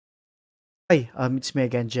Hi, it's me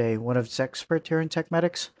again, Jay, one of the experts here in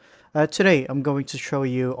TechMedics. Today, I'm going to show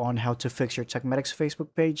you on how to fix your TechMedics Facebook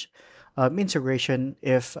page integration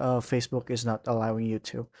if Facebook is not allowing you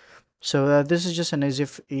to. So this is just an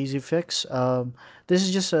easy fix. This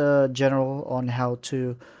is just a general way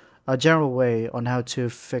on how to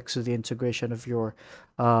fix the integration of your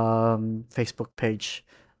Facebook page.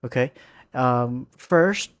 Okay.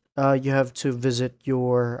 First, you have to visit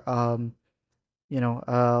your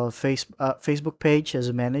Facebook page as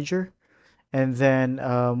a manager, and then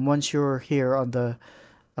once you're here on the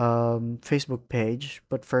Facebook page,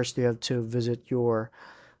 but first you have to visit your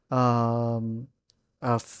um,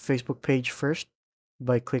 Facebook page first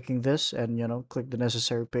by clicking this, and click the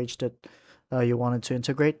necessary page that you wanted to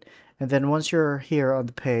integrate. And then once you're here on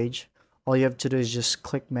the page, all you have to do is just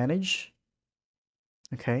click manage.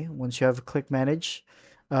 Okay, once you have click manage,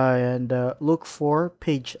 and look for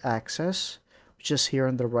page access, which is here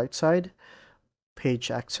on the right side, page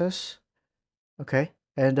access. Okay,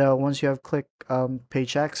 and once you have clicked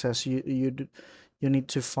page access, you need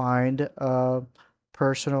to find your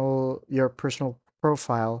personal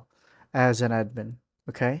profile as an admin.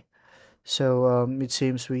 Okay, so it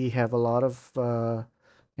seems we have a lot of you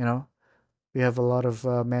know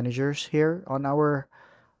managers here on our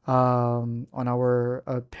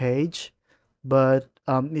page, but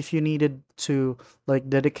if you needed to like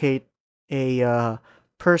dedicate a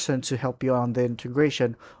person to help you on the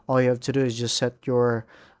integration, all you have to do is just set your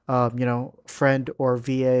friend or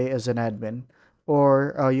VA as an admin,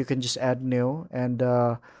 or you can just add new and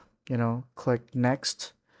click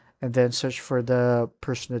next, and then search for the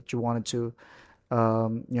person that you wanted to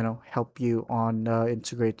help you on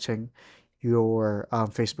integrating your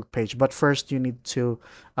Facebook page. But first, you need to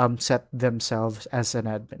set themselves as an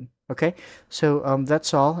admin. Okay, so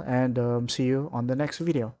that's all, and see you on the next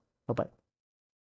video. Bye bye.